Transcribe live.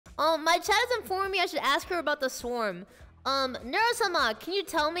My chat has informed me I should ask her about the swarm. Neuro-sama, can you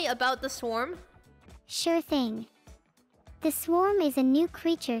tell me about the swarm? Sure thing. The swarm is a new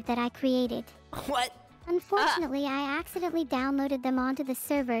creature that I created. What? Unfortunately, I accidentally downloaded them onto the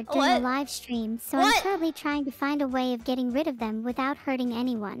server during a live stream, so I'm currently trying to find a way of getting rid of them without hurting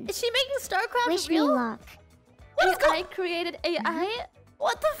anyone. Is she making StarCraft Wish real? me luck. What is AI created AI?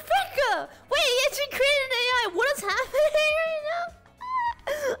 What the frick? Wait, yeah, she created an AI. What is happening right now?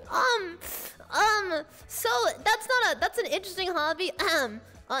 So that's an interesting hobby.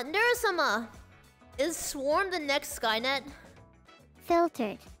 Neuro-sama, is Swarm the next Skynet?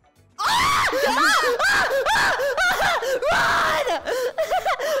 Filtered. Run!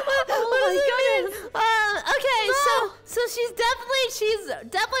 Oh my goodness. Okay, No. so she's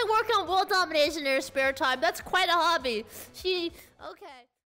definitely working on world domination in her spare time. That's quite a hobby. Okay.